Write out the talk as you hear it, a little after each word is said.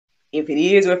If it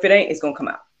is or if it ain't, it's gonna come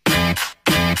out.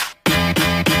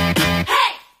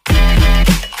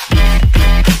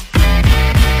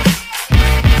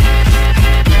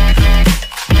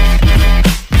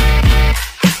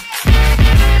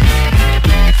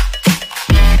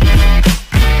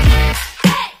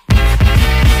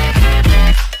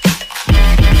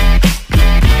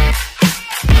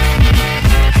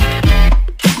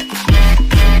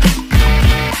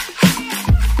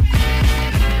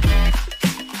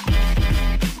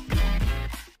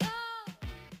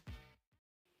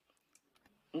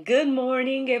 Good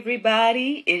morning,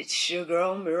 everybody. It's your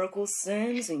girl, Miracle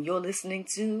Sims, and you're listening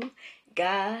to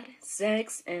God,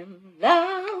 Sex, and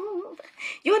Love.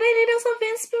 Your daily dose of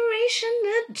inspiration,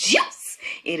 the juice.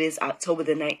 It is October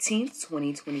the 19th,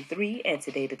 2023, and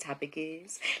today the topic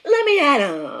is, let me at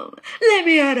 'em. Let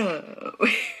me at 'em.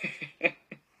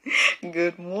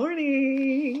 Good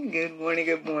morning. Good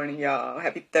morning, y'all.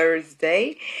 Happy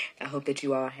Thursday. I hope that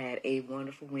you all had a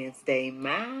wonderful Wednesday.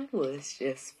 Mine was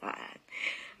just fine.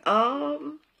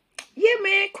 Yeah,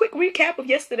 man, quick recap of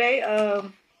yesterday.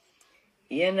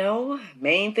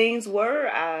 Main things were,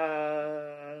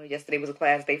 yesterday was a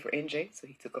class day for NJ, so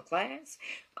he took a class.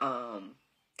 I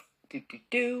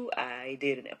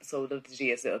did an episode of the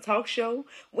GSL Talk Show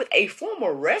with a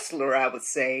former wrestler, I would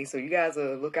say, so you guys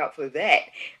will look out for that,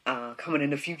 coming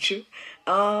in the future.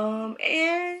 And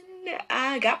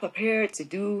I got prepared to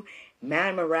do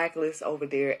Mad Miraculous over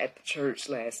there at the church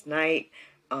last night.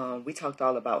 We talked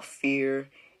all about fear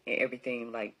and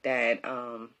everything like that.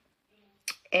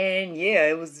 And yeah,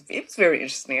 it was very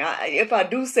interesting. If I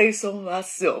do say so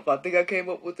myself, I think I came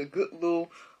up with a good little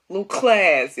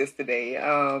class yesterday.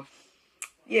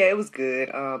 Yeah, it was good.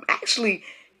 Actually,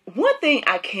 one thing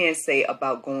I can say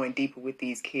about going deeper with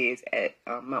these kids at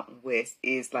Mountain West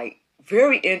is like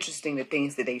very interesting the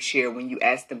things that they share when you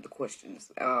ask them the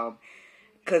questions.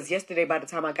 Because yesterday, by the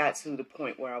time I got to the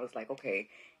point where I was like, okay,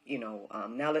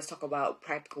 now let's talk about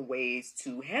practical ways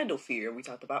to handle fear. We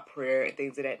talked about prayer and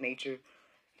things of that nature,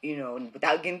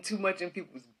 without getting too much in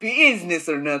people's business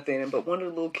or nothing. But one of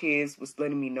the little kids was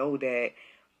letting me know that,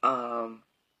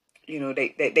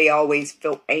 they always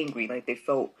felt angry. Like they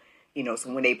felt,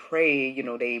 so when they pray,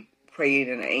 they prayed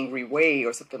in an angry way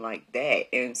or something like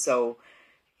that. And so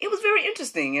it was very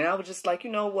interesting. And I was just like,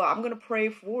 I'm going to pray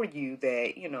for you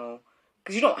that,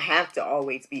 because you don't have to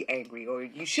always be angry, or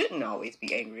you shouldn't always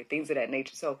be angry, or things of that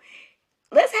nature. So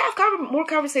let's have more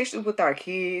conversations with our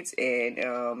kids and,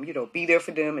 be there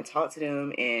for them and talk to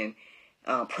them and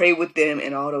pray with them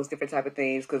and all those different type of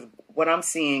things. Because what I'm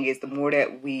seeing is the more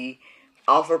that we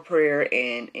offer prayer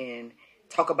and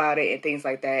talk about it and things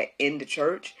like that in the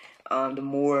church, the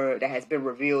more that has been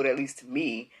revealed, at least to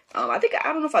me. I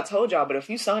don't know if I told y'all, but a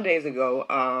few Sundays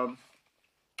ago,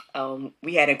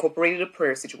 we had incorporated a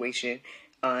prayer situation,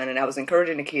 and I was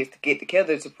encouraging the kids to get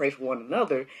together to pray for one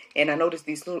another. And I noticed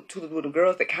these two little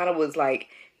girls that kind of was like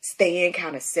staying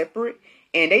kind of separate,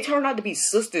 and they turned out to be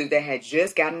sisters that had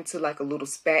just gotten into like a little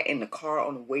spat in the car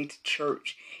on the way to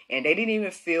church, and they didn't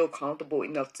even feel comfortable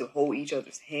enough to hold each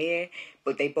other's hand,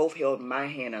 but they both held my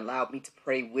hand and allowed me to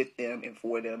pray with them and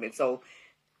for them. And so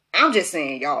I'm just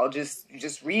saying, y'all, just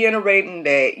reiterating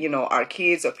that, our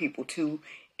kids are people too.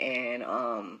 And,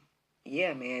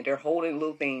 yeah, man, they're holding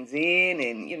little things in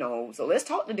and, so let's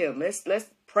talk to them. Let's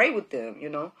pray with them,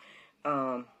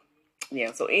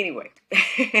 yeah. So anyway,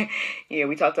 yeah,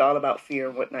 we talked all about fear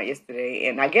and whatnot yesterday.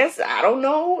 And I guess, I don't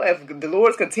know if the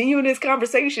Lord's continuing this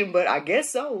conversation, but I guess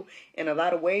so in a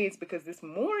lot of ways, because this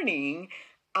morning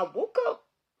I woke up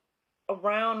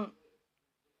around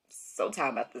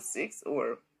sometime after 6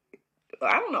 or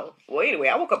I don't know. Well, anyway,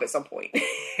 I woke up at some point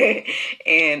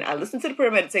and I listened to the prayer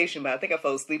meditation, but I think I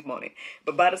fell asleep on it.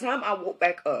 But by the time I woke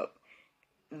back up,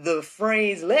 the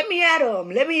phrase, let me at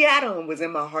him was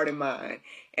in my heart and mind.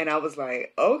 And I was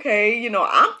like, okay,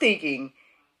 I'm thinking,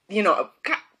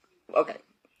 okay.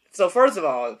 So first of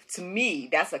all, to me,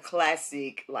 that's a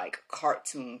classic, like,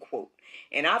 cartoon quote.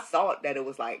 And I thought that it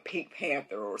was like Pink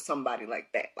Panther or somebody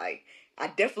like that. Like, I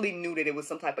definitely knew that it was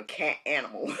some type of cat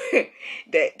animal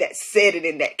that said it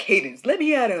in that cadence. Let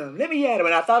me at him.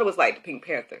 And I thought it was like the Pink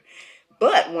Panther.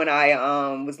 But when I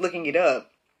was looking it up,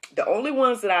 the only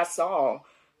ones that I saw,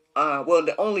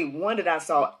 the only one that I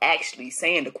saw actually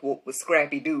saying the quote was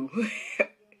Scrappy Doo.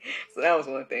 So that was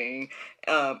one thing.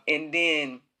 And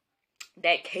then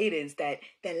that cadence, that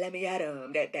let me at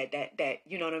him, that,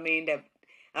 you know what I mean? That,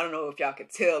 I don't know if y'all can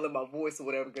tell in my voice or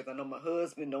whatever, because I know my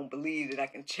husband don't believe that I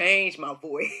can change my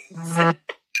voice.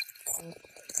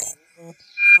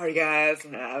 Sorry, guys.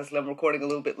 I'm recording a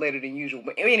little bit later than usual,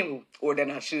 but anyway, or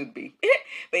than I should be.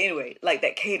 But anyway, like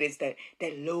that cadence, that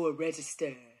lower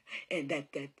register, and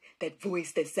that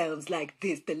voice that sounds like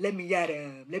this, the let me at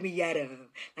him, let me at him.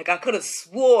 Like I could have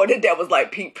swore that was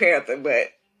like Pink Panther,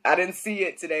 but I didn't see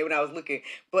it today when I was looking.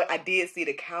 But I did see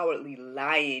the Cowardly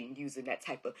Lion using that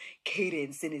type of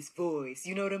cadence in his voice.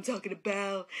 You know what I'm talking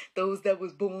about? Those that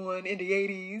was born in the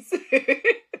 80s.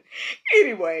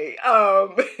 Anyway,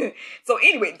 so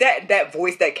anyway, that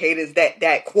voice, that cadence,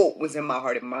 that quote was in my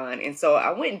heart and mind, and so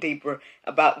I went deeper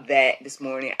about that this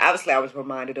morning. Obviously, I was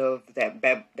reminded of that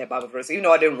Bible verse, even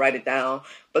though I didn't write it down,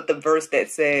 but the verse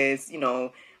that says,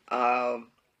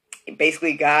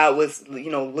 basically God was,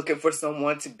 looking for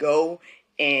someone to go.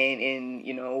 And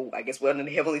I guess one of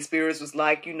the heavenly spirits was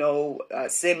like,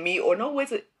 send me, or no,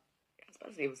 was it? I was about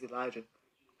to say it was Elijah,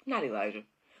 not Elijah.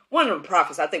 One of the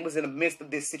prophets, I think, was in the midst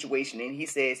of this situation, and he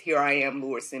says, "Here I am,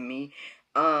 Lord, send me."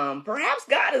 Perhaps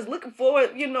God is looking for,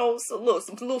 some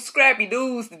little scrappy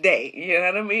dudes today. You know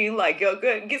what I mean? Like, yo,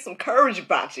 get some courage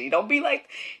about you. Don't be like.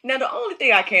 Now, the only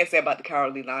thing I can say about the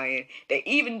Cowardly Lion, that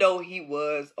even though he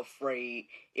was afraid,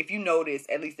 if you notice,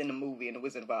 at least in the movie, in the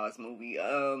Wizard of Oz movie,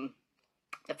 the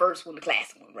first one, the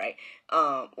classic one, right?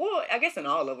 Well, I guess in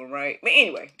all of them, right? But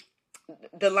anyway,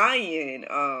 the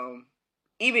lion,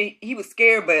 even he was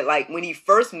scared, but like when he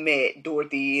first met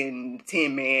Dorothy and the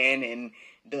Tin Man and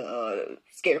the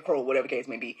Scarecrow, whatever the case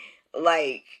may be,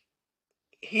 like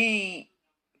he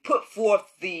put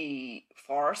forth the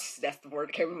farce. That's the word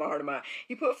that came in my heart and mind.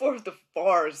 He put forth the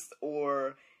farce,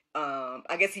 or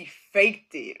I guess he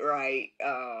faked it, right?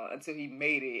 Until he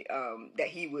made it. That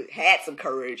he had some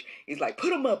courage. He's like,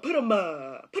 put him up, put him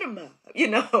up, put him up.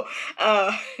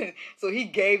 So he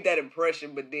gave that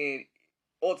impression, but then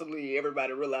ultimately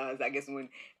everybody realized, I guess, when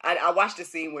I watched the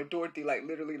scene where Dorothy like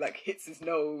literally like hits his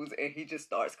nose and he just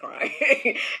starts crying.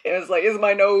 And it's like, is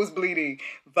my nose bleeding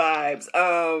vibes.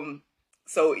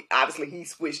 So obviously he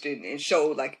switched and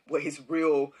showed like what his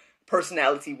real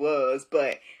personality was.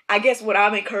 But I guess what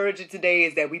I'm encouraging today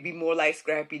is that we be more like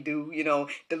Scrappy Doo.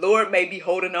 The Lord may be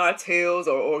holding our tails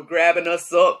or grabbing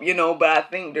us up, but I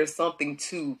think there's something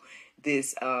to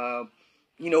this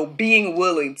being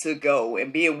willing to go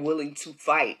and being willing to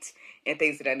fight and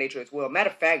things of that nature as well. Matter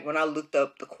of fact, when I looked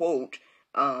up the quote,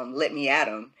 let me at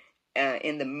him,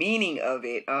 and the meaning of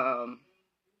it,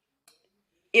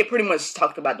 it pretty much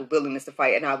talked about the willingness to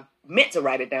fight. And I meant to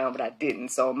write it down, but I didn't.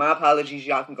 So my apologies.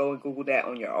 Y'all can go and Google that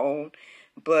on your own.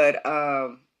 But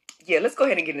yeah, let's go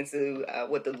ahead and get into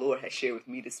what the Lord has shared with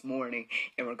me this morning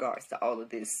in regards to all of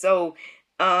this. So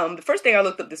the first thing I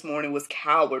looked up this morning was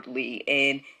cowardly,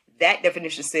 and that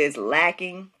definition says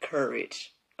lacking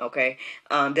courage. Okay.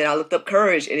 Then I looked up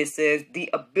courage, and it says the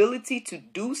ability to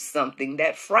do something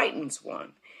that frightens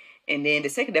one. And then the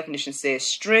second definition says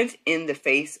strength in the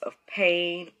face of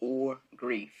pain or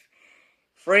grief.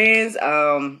 Friends,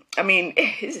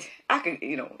 it's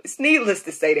needless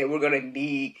to say that we're going to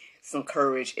need some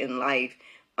courage in life.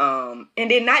 And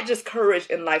then not just courage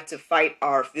in life to fight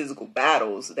our physical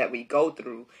battles that we go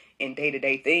through in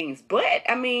day-to-day things, but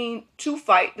to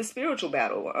fight the spiritual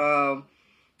battle.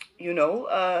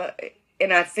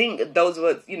 And I think those of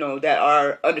us, that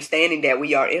are understanding that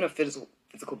we are in a physical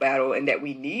battle and that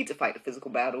we need to fight the physical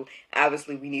battle,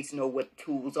 obviously we need to know what the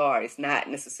tools are. It's not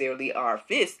necessarily our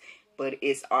fists, but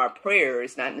it's our prayer.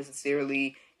 It's not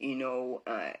necessarily,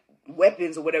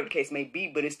 weapons or whatever the case may be,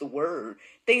 but it's the word,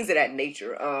 things of that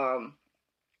nature.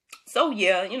 So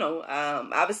yeah,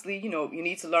 obviously, you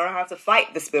need to learn how to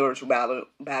fight the spiritual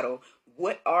battle.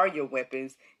 What are your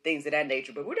weapons? Things of that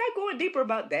nature. But we're not going deeper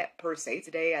about that per se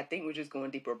today. I think we're just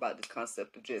going deeper about this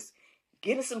concept of just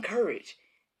getting some courage.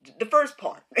 The first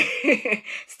part.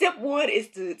 Step one is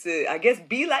to I guess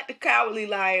be like the Cowardly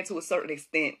Lion to a certain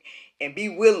extent and be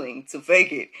willing to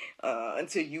fake it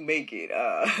until you make it.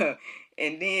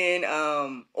 And then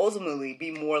ultimately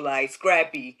be more like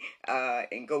Scrappy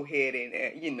and go ahead and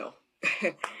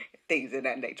things of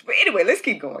that nature. But anyway, let's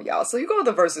keep going, y'all. So here go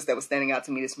the verses that were standing out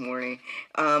to me this morning.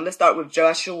 Let's start with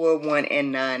Joshua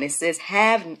 1:9. It says,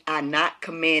 have I not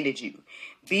commanded you?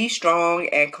 Be strong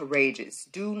and courageous.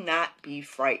 Do not be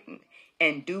frightened,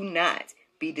 and do not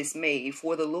be dismayed,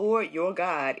 for the Lord your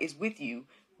God is with you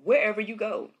wherever you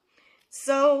go.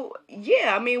 So,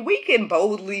 yeah, we can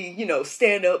boldly,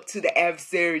 stand up to the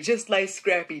adversary just like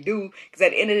Scrappy Doo, because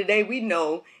at the end of the day, we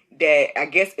know that, I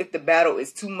guess, if the battle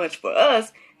is too much for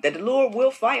us, that the Lord will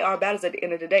fight our battles at the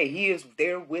end of the day. He is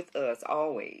there with us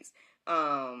always.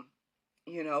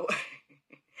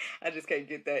 I just can't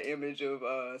get that image of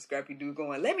Scrappy Doo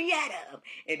going, let me at him,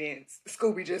 and then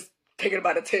Scooby just taking him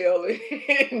by the tail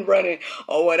and running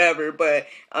or whatever. But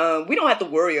we don't have to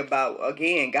worry about,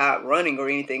 again, God running or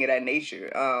anything of that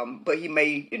nature. But he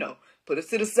may, put us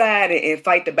to the side and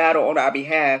fight the battle on our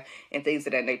behalf and things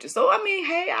of that nature. So, I mean,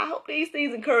 hey, I hope these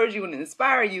things encourage you and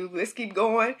inspire you. Let's keep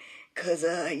going because,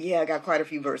 yeah, I got quite a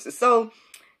few verses. So,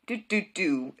 2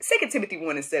 Timothy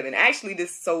 1:7. Actually, this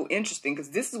is so interesting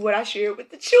because this is what I shared with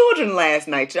the children last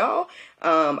night, y'all.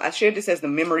 I shared this as the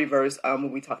memory verse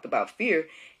when we talked about fear.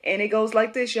 And it goes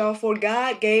like this, y'all. For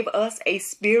God gave us a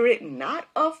spirit not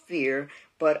of fear,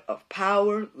 but of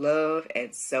power, love,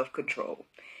 and self-control.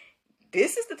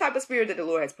 This is the type of spirit that the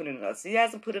Lord has put in us. He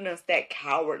hasn't put in us that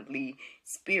cowardly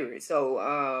spirit.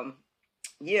 So,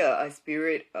 yeah, a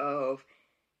spirit of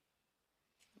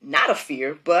not of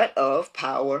fear, but of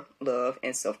power, love,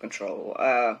 and self-control.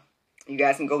 You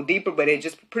guys can go deeper, but it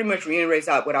just pretty much reiterates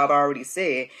out what I've already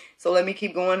said. So let me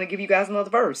keep going and give you guys another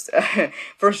verse.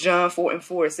 1 John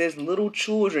 4:4, it says, little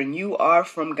children, you are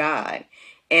from God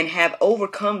and have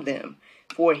overcome them.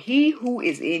 For he who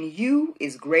is in you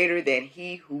is greater than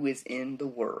he who is in the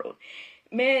world.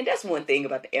 Man, that's one thing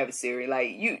about the adversary.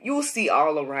 Like, you'll see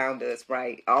all around us,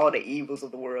 right? All the evils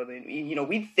of the world. And,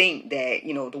 we think that,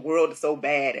 the world is so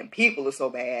bad and people are so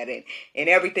bad and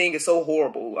everything is so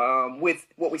horrible with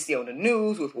what we see on the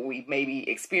news, with what we maybe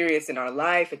experience in our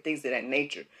life and things of that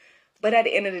nature. But at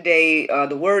the end of the day,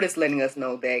 the word is letting us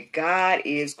know that God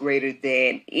is greater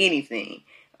than anything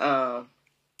or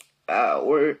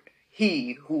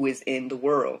he who is in the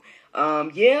world.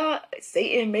 Yeah,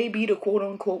 Satan may be the quote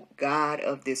unquote God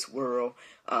of this world,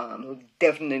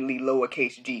 definitely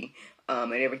lowercase g,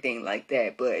 and everything like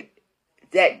that, but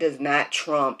that does not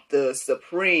trump the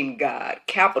supreme God,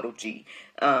 capital G.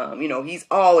 He's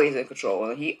always in control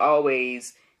and he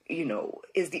always,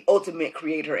 is the ultimate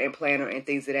creator and planner and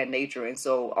things of that nature. And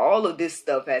so all of this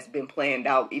stuff has been planned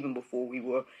out even before we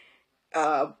were,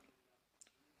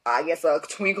 I guess, a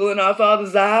twinkle in our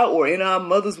father's eye or in our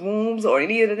mother's wombs or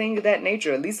any other thing of that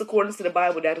nature. At least according to the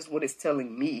Bible, that is what it's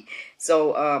telling me.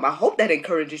 So I hope that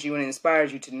encourages you and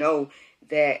inspires you to know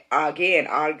that, again,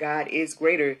 our God is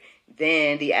greater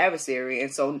than the adversary.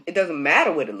 And so it doesn't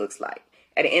matter what it looks like.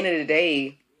 At the end of the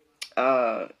day,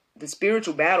 the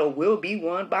spiritual battle will be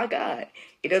won by God.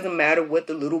 It doesn't matter what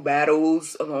the little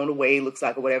battles along the way looks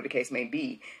like or whatever the case may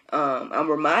be.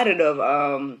 I'm reminded of,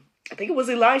 I think it was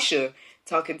Elisha,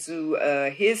 talking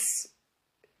to his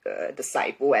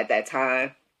disciple at that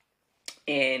time,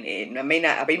 and I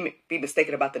may be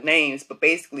mistaken about the names, but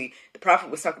basically the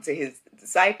prophet was talking to his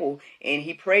disciple, and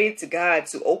he prayed to God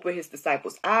to open his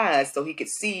disciple's eyes so he could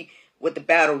see what the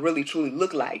battle really truly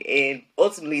looked like. And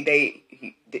ultimately,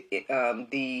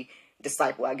 the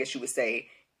disciple, I guess you would say,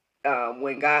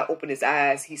 when God opened his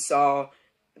eyes, he saw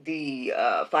the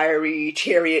fiery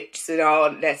chariots and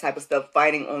all that type of stuff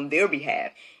fighting on their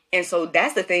behalf. And so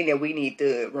that's the thing that we need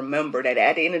to remember, that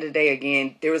at the end of the day,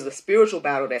 again, there is a spiritual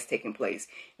battle that's taking place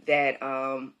that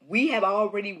we have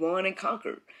already won and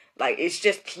conquered. Like, it's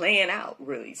just playing out,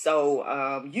 really. So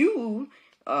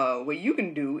what you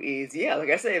can do is, yeah, like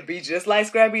I said, be just like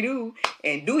Scrappy-Doo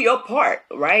and do your part,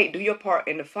 right? Do your part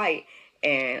in the fight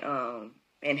and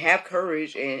have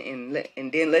courage and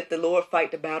then let the Lord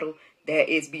fight the battle that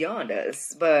is beyond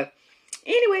us. But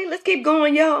anyway, let's keep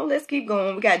going, y'all. Let's keep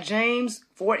going. We got James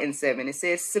 4:7. It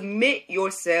says, submit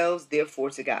yourselves, therefore,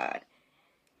 to God.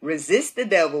 Resist the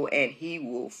devil, and he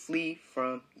will flee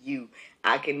from you.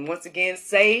 I can once again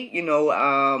say,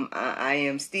 I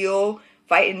am still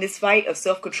fighting this fight of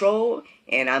self-control,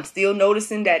 and I'm still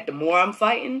noticing that the more I'm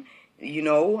fighting,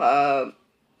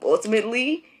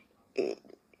 ultimately,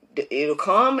 it'll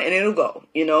come and it'll go,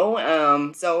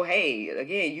 So, hey,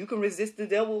 again, you can resist the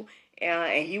devil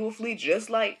and he will flee, just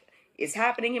like it's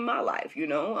happening in my life,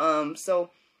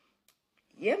 So,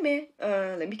 yeah, man,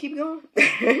 let me keep going.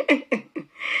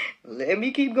 Let me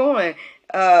keep going.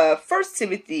 1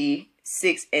 Timothy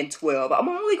 6:12. I'm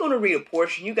only going to read a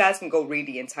portion. You guys can go read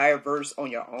the entire verse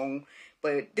on your own.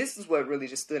 But this is what really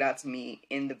just stood out to me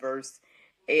in the verse.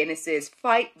 And it says,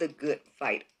 fight the good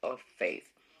fight of faith.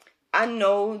 I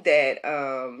know that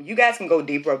you guys can go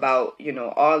deeper about,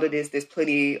 all of this. There's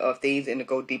plenty of things in the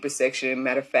go deeper section.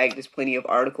 Matter of fact, there's plenty of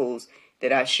articles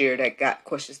that I shared at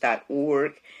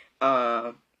gotquestions.org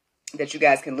that you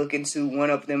guys can look into. One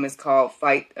of them is called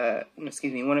One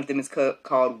of them is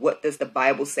called What Does the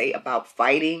Bible Say About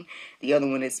Fighting? The other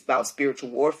one is about spiritual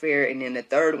warfare. And then the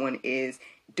third one is,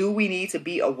 do we need to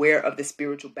be aware of the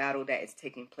spiritual battle that is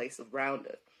taking place around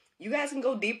us? You guys can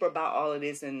go deeper about all of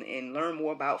this and learn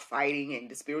more about fighting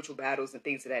and the spiritual battles and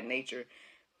things of that nature.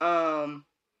 But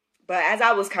as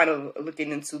I was kind of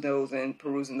looking into those and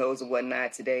perusing those and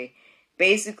whatnot today,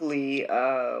 basically,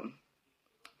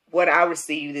 what I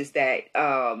received is that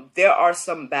there are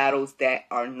some battles that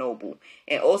are noble.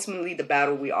 And ultimately, the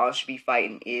battle we all should be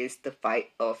fighting is the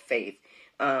fight of faith.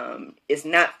 It's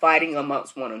not fighting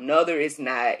amongst one another. It's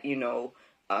not,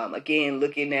 again,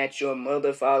 looking at your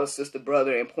mother, father, sister,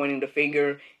 brother, and pointing the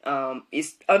finger.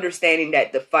 It's understanding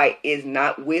that the fight is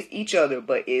not with each other,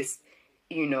 but it's,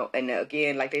 and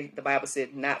again, like the Bible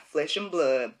said, not flesh and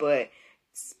blood, but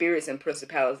spirits and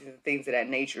principalities and things of that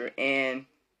nature. And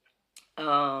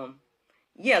so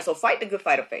fight the good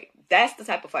fight of faith. That's the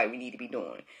type of fight we need to be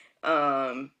doing.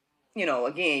 Again,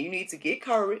 you need to get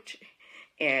courage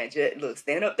and just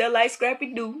stand up there like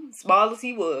Scrappy Doo, small as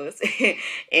he was,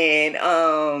 and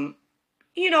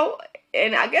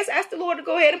and I guess ask the Lord to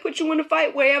go ahead and put you in the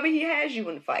fight wherever He has you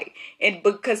in the fight. And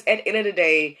because at the end of the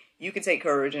day, you can take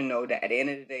courage and know that at the end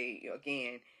of the day,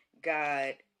 again,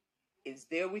 God is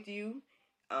there with you.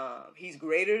 He's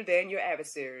greater than your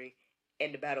adversary,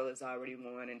 and the battle is already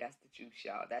won. And that's the juice,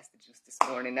 y'all. That's the juice this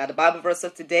morning. Now, the Bible verse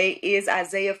of today is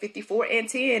Isaiah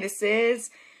 54:10. It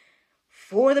says,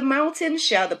 "For the mountains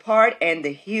shall depart and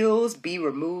the hills be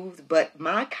removed, but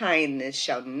my kindness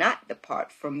shall not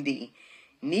depart from thee,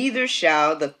 neither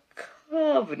shall the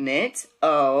covenant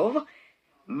of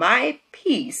my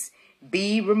peace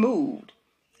be removed,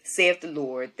 saith the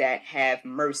Lord that have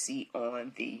mercy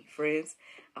on thee." Friends,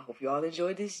 I hope you all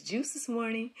enjoyed this juice this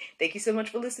morning. Thank you so much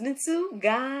for listening to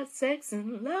God, Sex,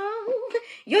 and Love,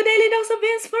 your daily dose of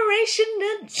inspiration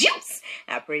and juice.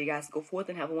 I pray you guys go forth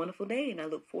and have a wonderful day, and I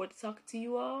look forward to talking to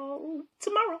you all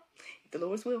tomorrow, if the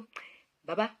Lord's will.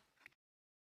 Bye-bye.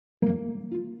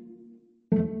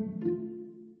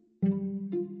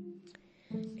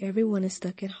 Everyone is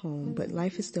stuck at home, but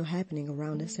life is still happening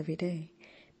around us every day.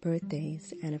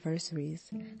 Birthdays,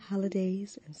 anniversaries,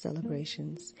 holidays, and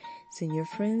celebrations. Send your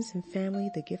friends and family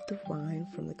the gift of wine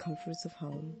from the comforts of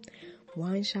home.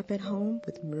 Wine shop at home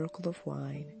with Miracle of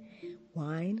Wine.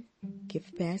 Wine,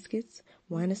 gift baskets,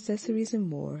 wine accessories, and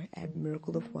more at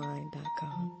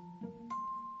miracleofwine.com.